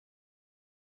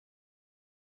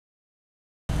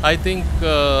I think,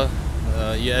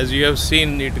 yeah, as you have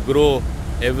seen it grow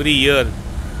every year,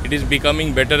 it is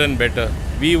becoming better and better.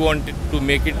 We wanted to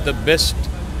make it the best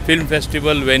film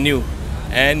festival venue,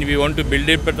 and we want to build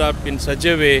it up in such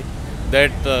a way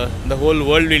that the whole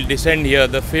world will descend here.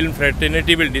 The film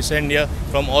fraternity will descend here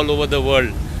from all over the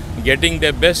world, getting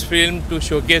their best film to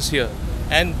showcase here.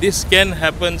 And this can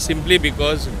happen simply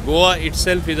because Goa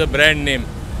itself is a brand name.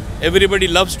 Everybody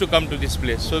loves to come to this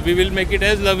place. So we will make it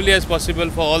as lovely as possible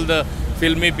for all the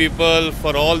filmy people,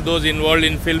 for all those involved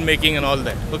in filmmaking and all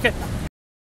that. Okay?